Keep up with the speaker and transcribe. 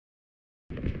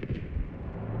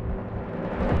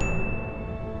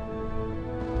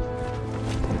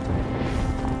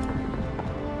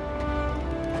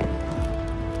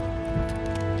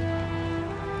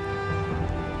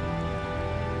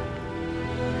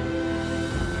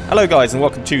Hello guys and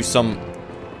welcome to some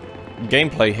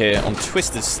gameplay here on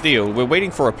Twisted Steel. We're waiting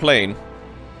for a plane,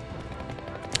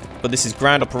 but this is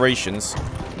ground operations,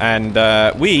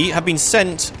 and we have been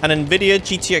sent an Nvidia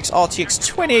GTX RTX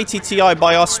 2080 Ti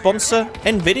by our sponsor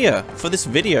Nvidia for this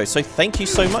video. So thank you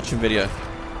so much Nvidia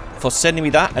for sending me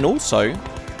that, and also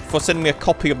for sending me a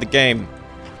copy of the game.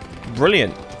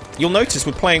 Brilliant. You'll notice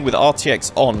we're playing with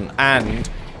RTX on and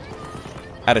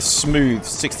at a smooth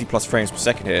 60 plus frames per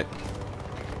second here.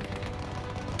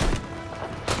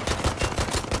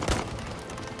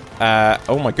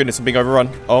 Oh my goodness, I'm being overrun.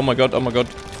 Oh my god, oh my god.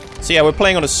 So yeah, we're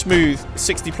playing on a smooth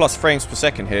 60 plus frames per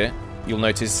second here, you'll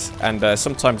notice, and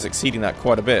sometimes exceeding that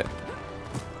quite a bit.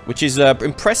 Which is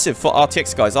impressive for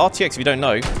RTX, guys. RTX, if you don't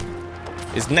know,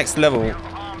 is next level,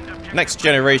 next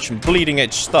generation, bleeding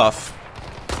edge stuff.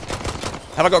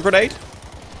 Have I got a grenade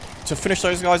to finish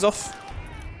those guys off?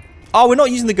 Oh, we're not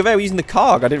using the Gewehr, we're using the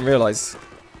Karg. I didn't realize.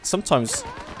 Sometimes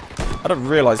I don't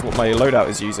realize what my loadout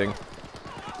is using.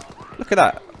 Look at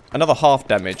that. Another half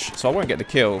damage, so I won't get the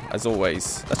kill, as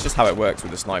always. That's just how it works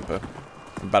with the sniper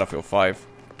in Battlefield 5.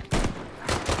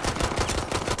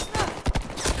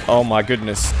 Oh my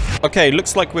goodness. Okay,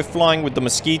 looks like we're flying with the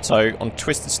Mosquito on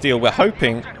Twisted Steel. We're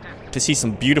hoping to see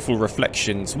some beautiful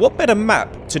reflections. What better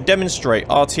map to demonstrate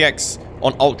RTX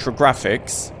on ultra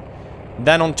graphics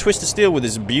than on Twisted Steel with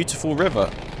this beautiful river?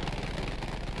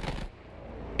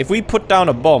 If we put down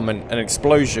a bomb and an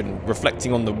explosion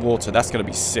reflecting on the water, that's going to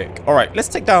be sick. Alright, let's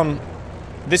take down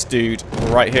this dude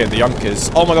right here, the Junkers.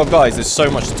 Oh my god, guys, there's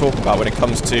so much to talk about when it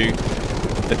comes to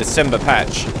the December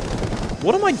patch.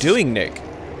 What am I doing, Nick?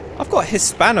 I've got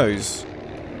Hispanos.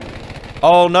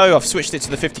 Oh no, I've switched it to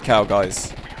the 50 cal,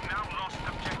 guys.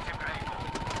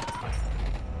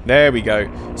 There we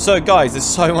go. So, guys, there's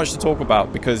so much to talk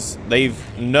about because they've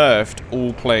nerfed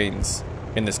all planes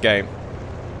in this game.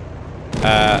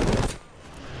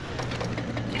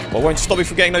 Well, won't stop me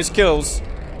from getting those kills.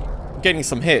 Getting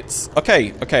some hits.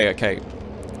 Okay.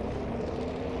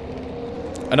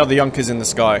 Another Junkers in the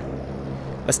sky.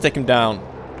 Let's take him down.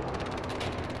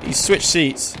 He's switched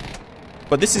seats.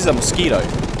 But this is a Mosquito.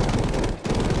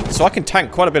 So I can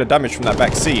tank quite a bit of damage from that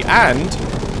back seat. And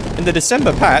in the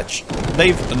December patch,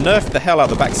 they've nerfed the hell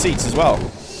out of the back seats as well.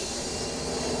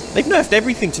 They've nerfed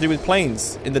everything to do with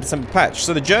planes in the December patch.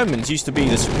 So the Germans used to be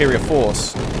the superior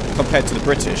force compared to the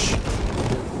British.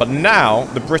 But now,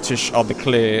 the British are the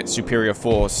clear superior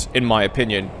force, in my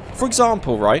opinion. For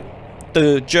example, right,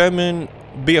 the German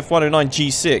BF5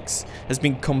 G6 has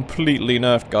been completely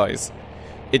nerfed, guys.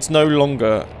 It's no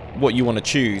longer what you want to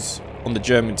choose on the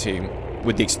German team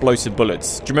with the explosive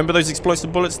bullets. Do you remember those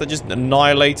explosive bullets that just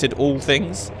annihilated all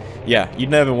things? Yeah, you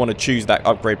never want to choose that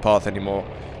upgrade path anymore,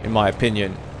 in my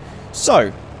opinion.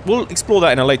 So, we'll explore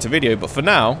that in a later video, but for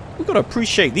now, we've got to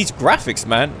appreciate these graphics,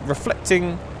 man,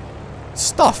 reflecting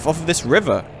stuff off of this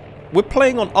river. We're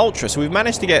playing on Ultra, so we've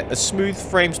managed to get a smooth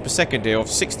frames per second here of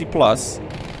 60 plus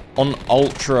on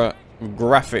Ultra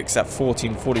graphics at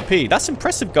 1440p. That's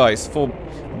impressive, guys, for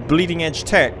bleeding edge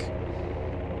tech.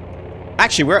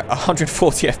 Actually, we're at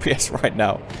 140 FPS right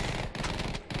now.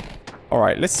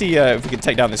 Alright, let's see if we can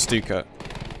take down this Stuka.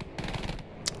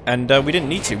 And we didn't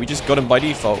need to, we just got him by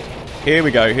default. Here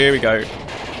we go, here we go.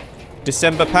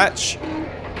 December patch.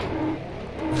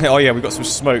 Oh yeah, we got some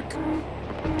smoke.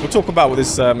 We'll talk about what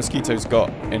this Mosquito's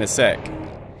got in a sec.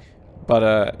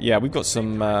 But yeah, we've got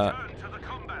some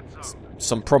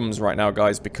problems right now,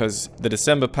 guys, because the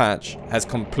December patch has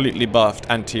completely buffed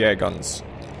anti-air guns.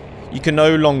 You can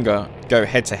no longer go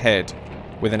head-to-head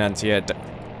with an anti-air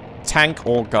tank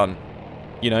or gun,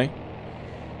 you know?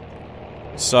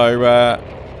 So,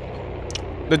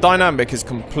 the dynamic has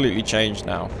completely changed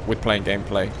now with playing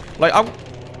gameplay. Like,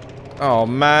 oh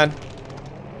man.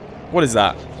 What is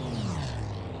that?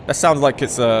 That sounds like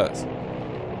it's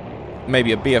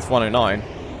maybe a BF109.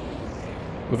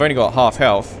 We've only got half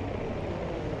health.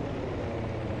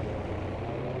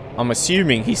 I'm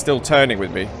assuming he's still turning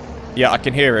with me. Yeah, I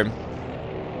can hear him.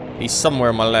 He's somewhere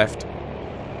on my left.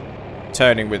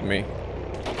 Turning with me.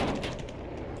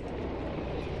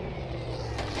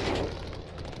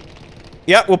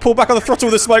 Yeah, we'll pull back on the throttle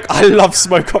with the smoke. I love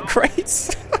smoke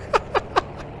upgrades.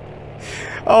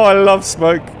 Oh, I love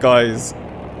smoke, guys.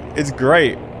 It's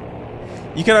great.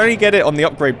 You can only get it on the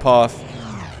upgrade path.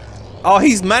 Oh,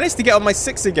 he's managed to get on my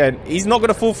 6 again. He's not going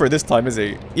to fall for it this time, is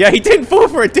he? Yeah, he didn't fall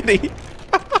for it, did he?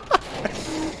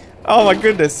 Oh, my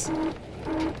goodness.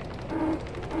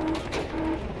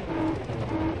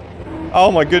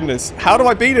 Oh, my goodness. How do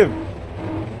I beat him?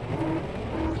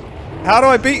 How do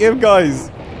I beat him, guys?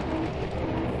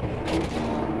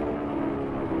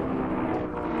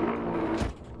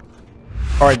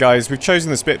 Alright guys, we've chosen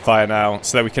the Spitfire now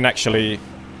so that we can actually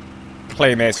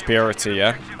claim air superiority,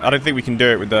 yeah? I don't think we can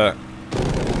do it with the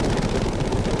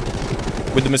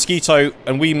Mosquito,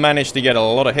 and we managed to get a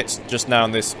lot of hits just now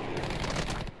on this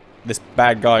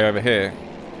bad guy over here.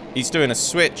 He's doing a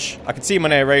switch. I can see him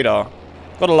on air radar.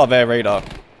 Gotta love air radar.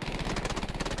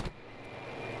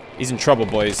 He's in trouble,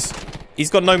 boys. He's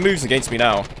got no moves against me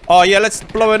now. Oh yeah, let's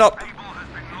blow it up.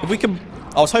 If we can...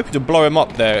 I was hoping to blow him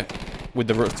up there with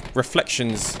the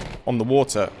reflections on the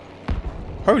water.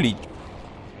 Holy...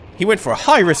 He went for a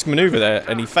high-risk maneuver there,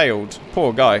 and he failed.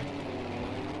 Poor guy.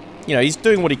 You know, he's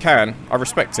doing what he can. I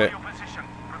respect it.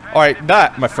 Alright,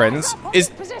 that, my friends, is...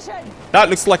 That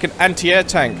looks like an anti-air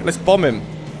tank. Let's bomb him.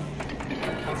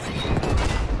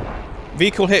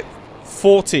 Vehicle hit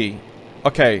 40.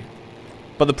 Okay.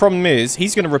 But the problem is,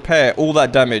 he's going to repair all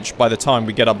that damage by the time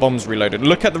we get our bombs reloaded.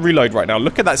 Look at the reload right now.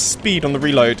 Look at that speed on the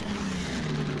reload.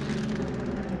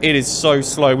 It is so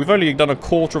slow. We've only done a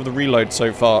quarter of the reload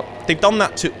so far. They've done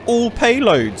that to all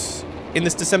payloads in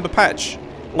this December patch.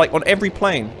 Like, on every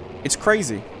plane. It's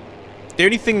crazy. The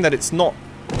only thing that it's not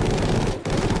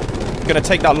going to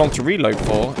take that long to reload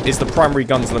for is the primary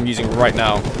guns that I'm using right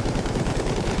now.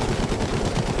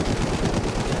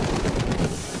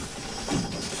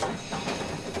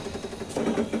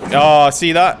 Oh,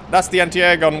 see that? That's the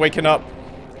anti-air gun waking up.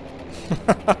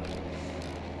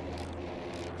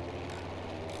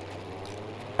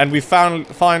 And we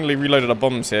finally reloaded our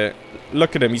bombs here.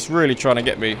 Look at him, he's really trying to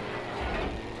get me.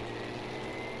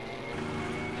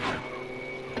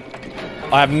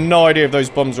 I have no idea if those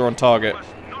bombs are on target.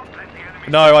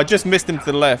 No, I just missed him to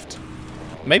the left.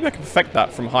 Maybe I can perfect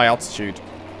that from high altitude.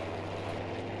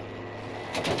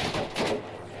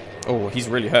 Oh, he's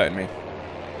really hurting me.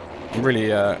 I'm really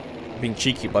being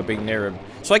cheeky by being near him.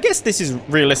 So I guess this is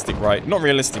realistic, right? Not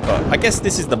realistic, but I guess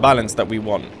this is the balance that we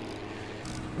want.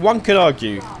 One could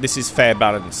argue this is fair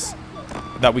balance.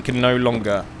 That we can no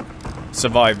longer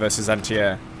survive versus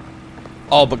anti-air.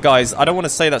 Oh, but guys, I don't want to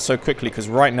say that so quickly because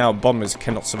right now bombers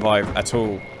cannot survive at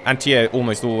all. Anti-air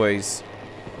almost always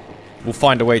will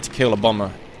find a way to kill a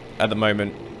bomber at the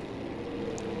moment.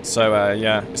 So,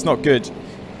 yeah, it's not good.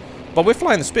 But we're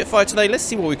flying the Spitfire today. Let's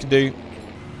see what we can do.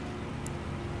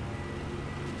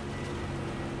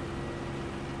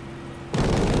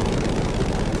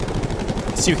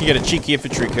 See if we can get a cheeky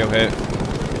infantry kill here.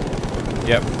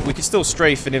 Yep, we can still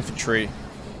strafe an infantry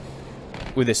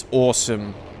with this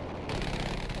awesome...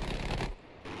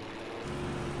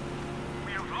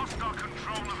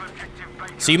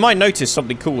 So you might notice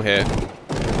something cool here.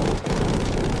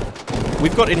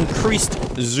 We've got increased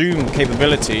zoom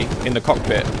capability in the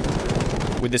cockpit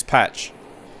with this patch,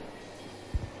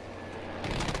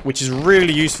 which is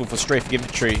really useful for strafing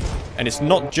infantry. And it's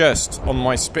not just on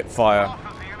my Spitfire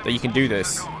that you can do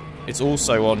this. It's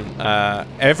also on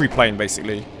every plane,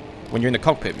 basically. When you're in the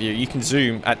cockpit view, you can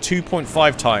zoom at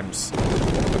 2.5 times,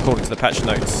 according to the patch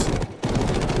notes.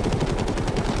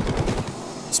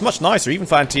 It's much nicer, even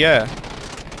for anti-air.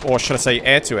 Or should I say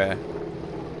air-to-air.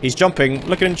 He's jumping.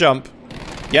 Look at him jump.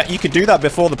 Yeah, you could do that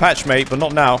before the patch, mate, but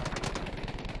not now.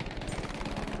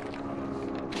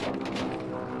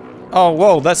 Oh,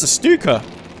 whoa, that's a Stuka.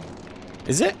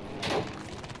 Is it?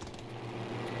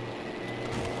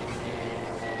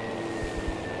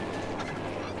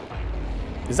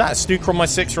 Is that a Stuka on my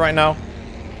 6 right now?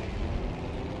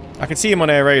 I can see him on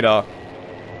air radar.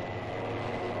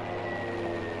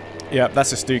 Yeah,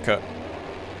 that's a Stuka.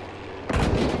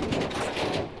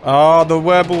 Ah, the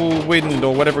Whirlwind,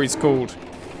 or whatever he's called.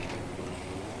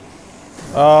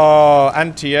 Oh,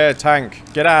 anti-air tank.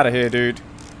 Get out of here, dude.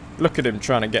 Look at him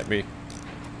trying to get me.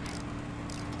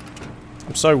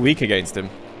 I'm so weak against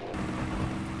him.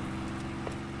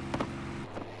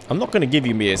 I'm not going to give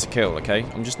you me as a kill, okay?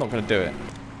 I'm just not going to do it.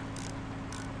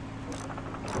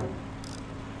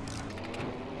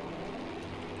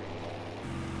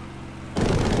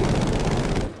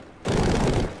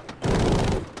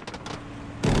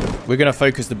 We're going to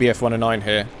focus the BF109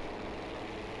 here.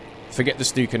 Forget the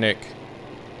Stuka Nick.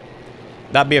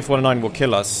 That BF109 will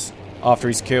kill us after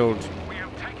he's killed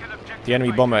the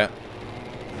enemy bomber.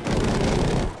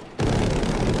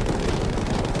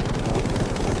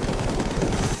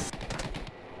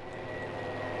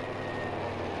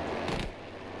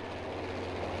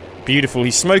 Beautiful.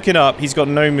 He's smoking up. He's got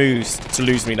no moves to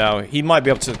lose me now. He might be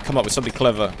able to come up with something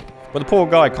clever. But the poor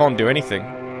guy can't do anything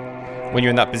when you're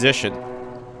in that position.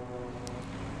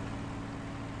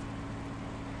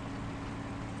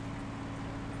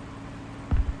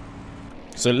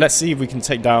 So let's see if we can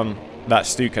take down that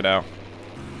Stuka now.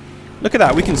 Look at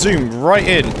that, we can zoom right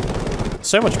in.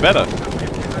 So much better.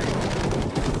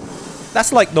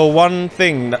 That's like the one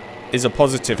thing that is a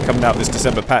positive coming out this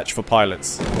December patch for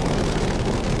pilots.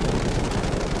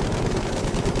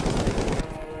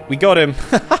 We got him.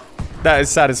 That is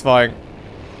satisfying.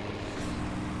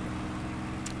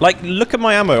 Like, look at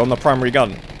my ammo on the primary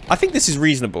gun. I think this is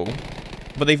reasonable.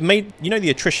 But they've made, you know, the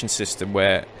attrition system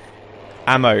where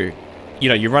ammo, you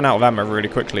know, you run out of ammo really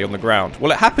quickly on the ground.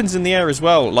 Well, it happens in the air as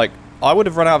well. Like, I would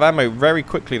have run out of ammo very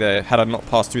quickly there had I not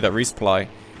passed through that resupply.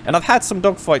 And I've had some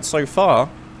dogfights so far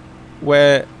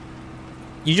where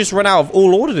you just run out of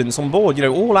all ordnance on board, you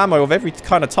know, all ammo of every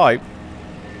kind of type.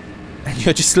 And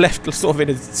you're just left sort of in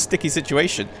a sticky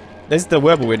situation. There's the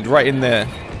whirlwind right in there.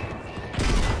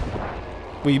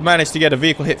 We managed to get a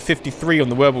vehicle hit 53 on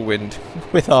the whirlwind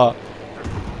with our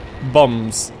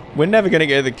bombs. We're never going to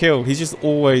get the kill. He's just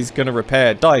always going to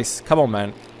repair. Dice, come on,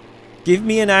 man. Give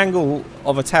me an angle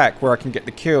of attack where I can get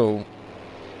the kill.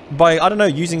 By, I don't know,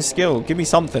 using skill. Give me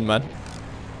something, man.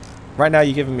 Right now,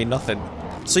 you're giving me nothing.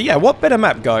 So yeah, what better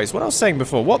map, guys? What I was saying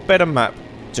before, what better map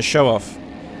to show off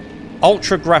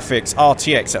Ultra Graphics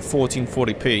RTX at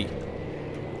 1440p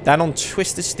than on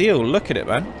Twisted Steel? Look at it,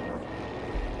 man.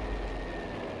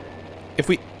 If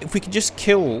we could just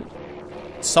kill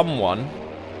someone,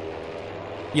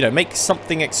 you know, make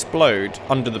something explode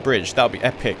under the bridge, that would be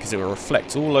epic because it will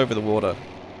reflect all over the water.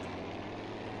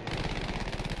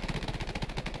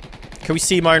 Can we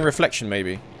see my own reflection,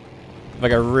 maybe? If I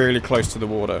go really close to the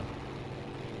water.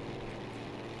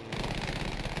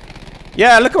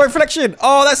 Yeah, look at my reflection!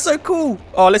 Oh, that's so cool!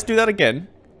 Oh, let's do that again.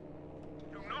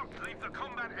 Do not leave the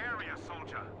combat area,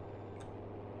 soldier.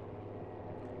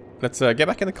 Let's get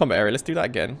back in the combat area. Let's do that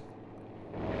again.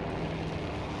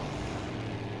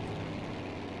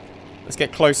 Let's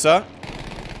get closer.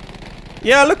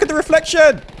 Yeah, look at the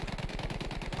reflection!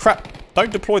 Crap.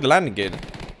 Don't deploy the landing gear.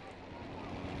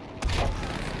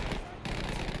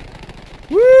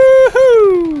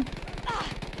 Woohoo!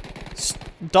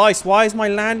 Dice, why is my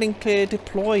landing gear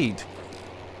deployed?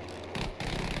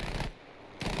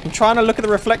 I'm trying to look at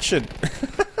the reflection.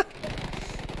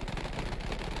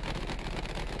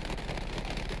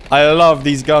 I love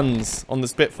these guns on the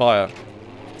Spitfire.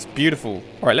 It's beautiful.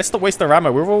 Alright, let's not waste our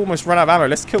ammo. We've almost run out of ammo.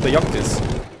 Let's kill the youngsters.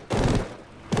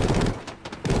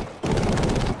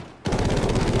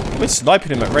 We're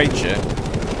sniping him at range here.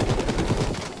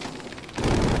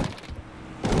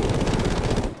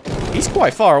 He's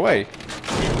quite far away.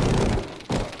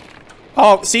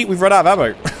 Oh, see, we've run out of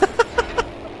ammo.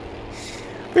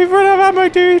 We've run out of ammo,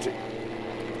 dude.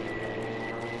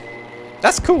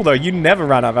 That's cool, though. You never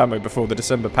ran out of ammo before the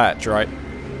December patch, right?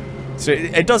 So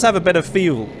it does have a better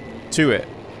feel to it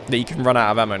that you can run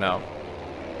out of ammo now.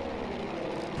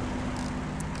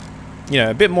 You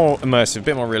know, a bit more immersive, a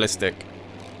bit more realistic.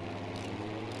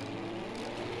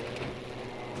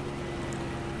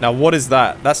 Now, what is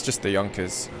that? That's just the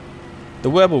Yonkers. The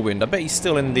Whirlwind, I bet he's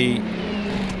still in the...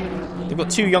 They've got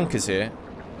two Yonkers here.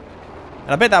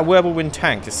 And I bet that Whirlwind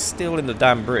tank is still in the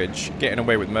damn bridge, getting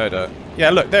away with murder.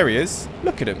 Yeah, look, there he is.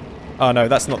 Look at him. Oh, no,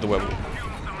 that's not the Whirlwind.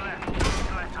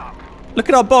 Look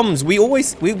at our bombs.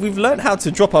 We've learned how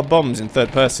to drop our bombs in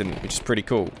third person, which is pretty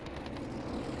cool.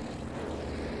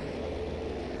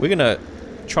 We're gonna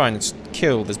try and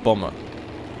kill this bomber.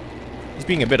 He's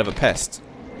being a bit of a pest.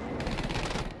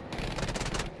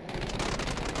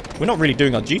 We're not really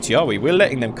doing our duty, are we? We're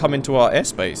letting them come into our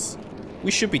airspace.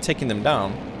 We should be taking them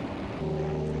down.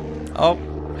 Oh,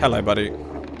 hello, buddy.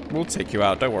 We'll take you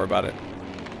out. Don't worry about it.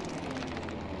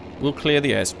 We'll clear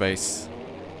the airspace.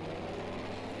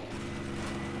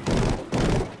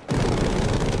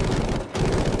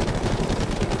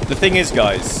 The thing is,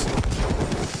 guys...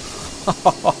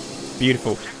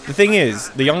 Beautiful. The thing is,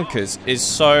 the Yonkers is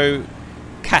so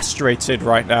castrated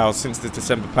right now since the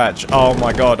December patch. Oh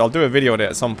my god, I'll do a video on it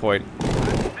at some point.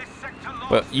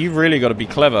 But you really got to be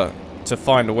clever to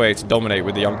find a way to dominate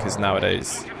with the Yonkers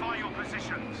nowadays.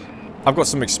 I've got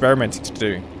some experimenting to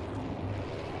do.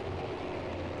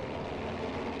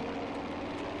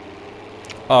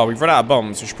 Oh, we've run out of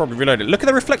bombs. We should probably reload it. Look at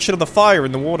the reflection of the fire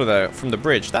in the water there from the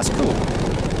bridge. That's cool.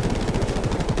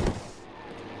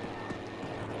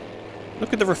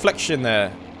 Look at the reflection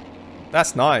there.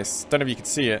 That's nice. Don't know if you can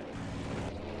see it.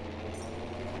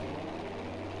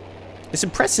 It's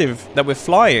impressive that we're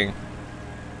flying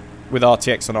with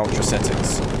RTX on ultra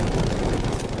settings.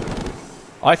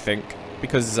 I think.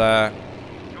 Because, yeah,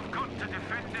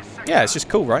 it's just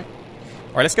cool, right?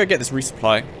 Alright, let's go get this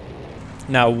resupply.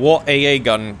 Now, what AA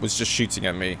gun was just shooting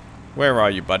at me? Where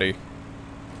are you, buddy?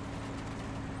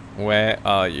 Where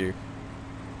are you?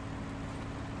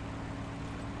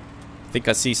 I think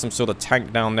I see some sort of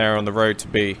tank down there on the road to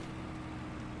B.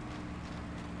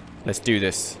 Let's do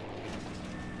this.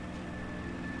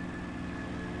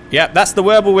 Yep, that's the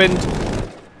whirlwind.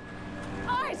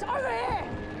 Eyes over here.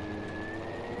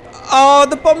 Oh,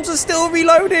 the bombs are still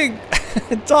reloading.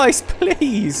 Dice,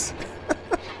 please.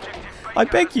 I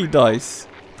beg you, Dice.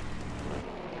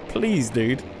 Please,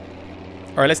 dude.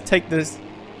 Alright, let's take this.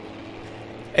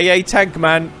 AA tank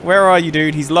man, where are you,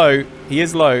 dude? He's low. He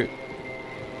is low.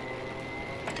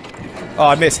 Oh,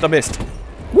 I missed.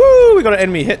 Woo! We got an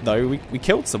enemy hit, though. We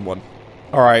killed someone.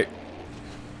 Alright.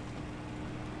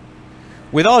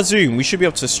 With our zoom, we should be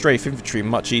able to strafe infantry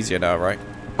much easier now, right?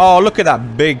 Oh, look at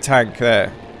that big tank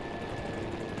there.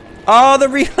 Oh, the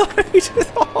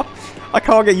reload! I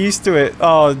can't get used to it.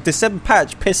 Oh, December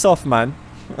patch, piss off, man.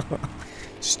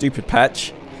 Stupid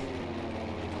patch.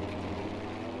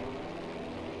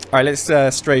 Alright, let's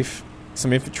strafe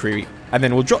some infantry. And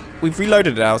then we'll drop... We've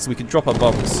reloaded it now, so we can drop our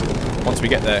bombs once we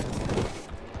get there.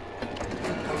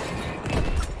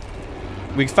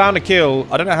 We found a kill.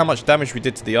 I don't know how much damage we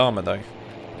did to the armor, though.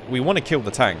 We want to kill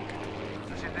the tank.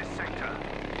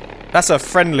 That's a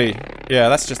friendly. Yeah,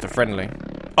 that's just a friendly.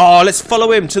 Oh, let's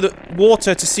follow him to the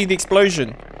water to see the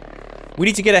explosion. We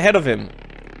need to get ahead of him.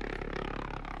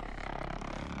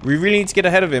 We really need to get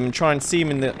ahead of him and try and see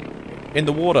him in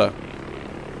the water.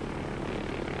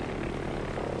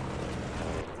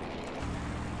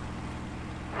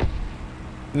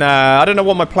 Nah, I don't know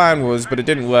what my plan was, but it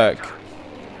didn't work.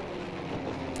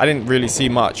 I didn't really see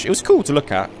much. It was cool to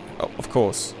look at, of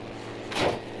course.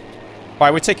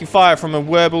 Alright, we're taking fire from a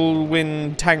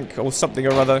whirlwind tank or something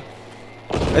or other.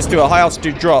 Let's do a high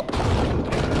altitude drop.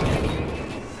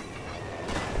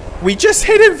 We just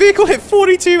hit a vehicle hit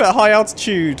 42 at high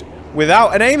altitude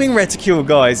without an aiming reticule,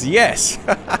 guys. Yes.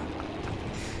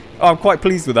 Oh, I'm quite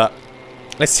pleased with that.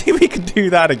 Let's see if we can do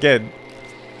that again.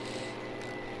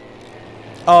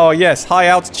 Oh, yes. High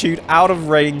altitude, out of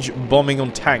range bombing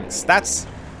on tanks. That's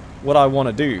what I want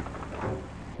to do.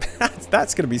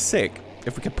 That's going to be sick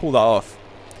if we can pull that off.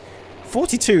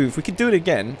 42, if we could do it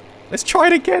again. Let's try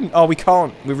it again. Oh, we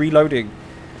can't. We're reloading.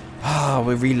 Ah,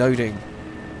 we're reloading.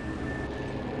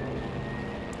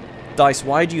 Dice,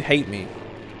 why do you hate me?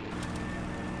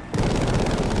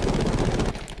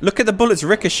 Look at the bullets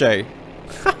ricochet.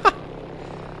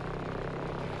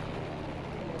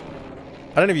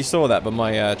 I don't know if you saw that, but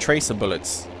my tracer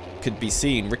bullets could be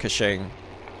seen ricocheting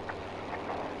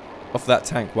off that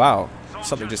tank. Wow,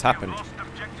 something just happened.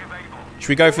 Should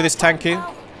we go for this tank here?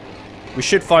 We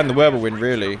should find the whirlwind,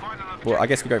 really. Well, I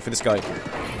guess we go for this guy.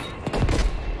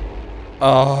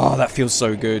 Oh, that feels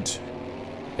so good.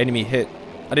 Enemy hit.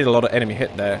 I did a lot of enemy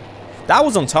hit there. That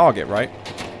was on target, right?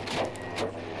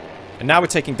 And now we're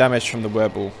taking damage from the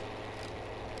whirlwind.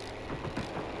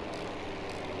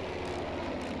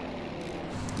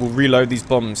 We'll reload these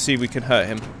bombs, see if we can hurt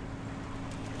him.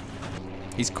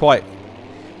 He's quite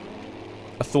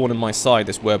a thorn in my side,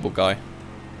 this whirlwind guy.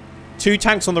 2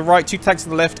 tanks on the right, 2 tanks on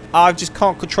the left. I just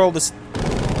can't control this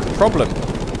problem.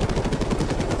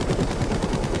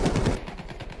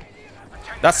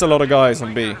 That's a lot of guys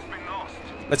on B.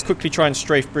 Let's quickly try and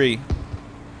strafe B.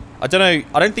 I don't know.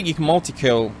 I don't think you can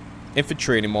multi-kill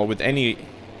infantry anymore with any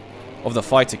of the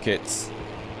fighter kits.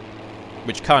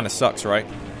 Which kind of sucks, right?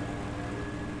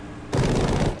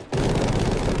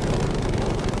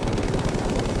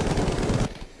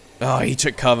 Oh, he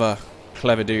took cover.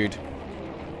 Clever dude.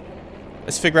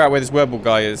 Let's figure out where this whirlwind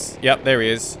guy is. Yep, there he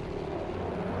is.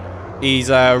 He's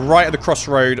right at the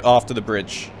crossroad after the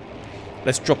bridge.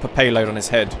 Let's drop a payload on his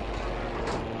head.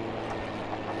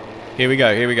 Here we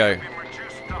go, here we go.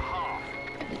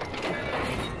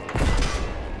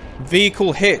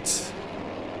 Vehicle hit.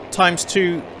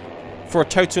 ×2 for a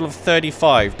total of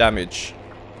 35 damage.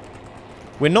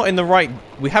 We're not in the right...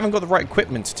 We haven't got the right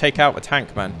equipment to take out a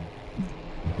tank, man.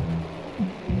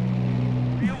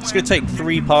 It's going to take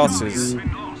 3 passes.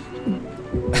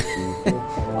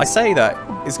 I say that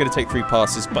it's going to take 3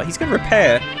 passes, but he's going to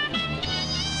repair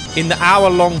in the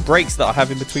hour-long breaks that I have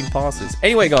in between passes.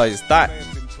 Anyway, guys, that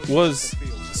was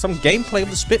some gameplay of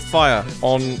the Spitfire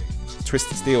on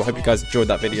Twisted Steel. Hope you guys enjoyed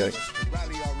that video.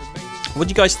 What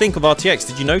do you guys think of RTX?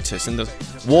 Did you notice in the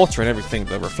water and everything,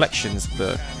 the reflections,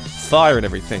 the fire and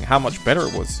everything, how much better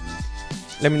it was?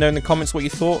 Let me know in the comments what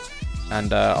you thought,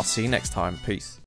 and I'll see you next time. Peace.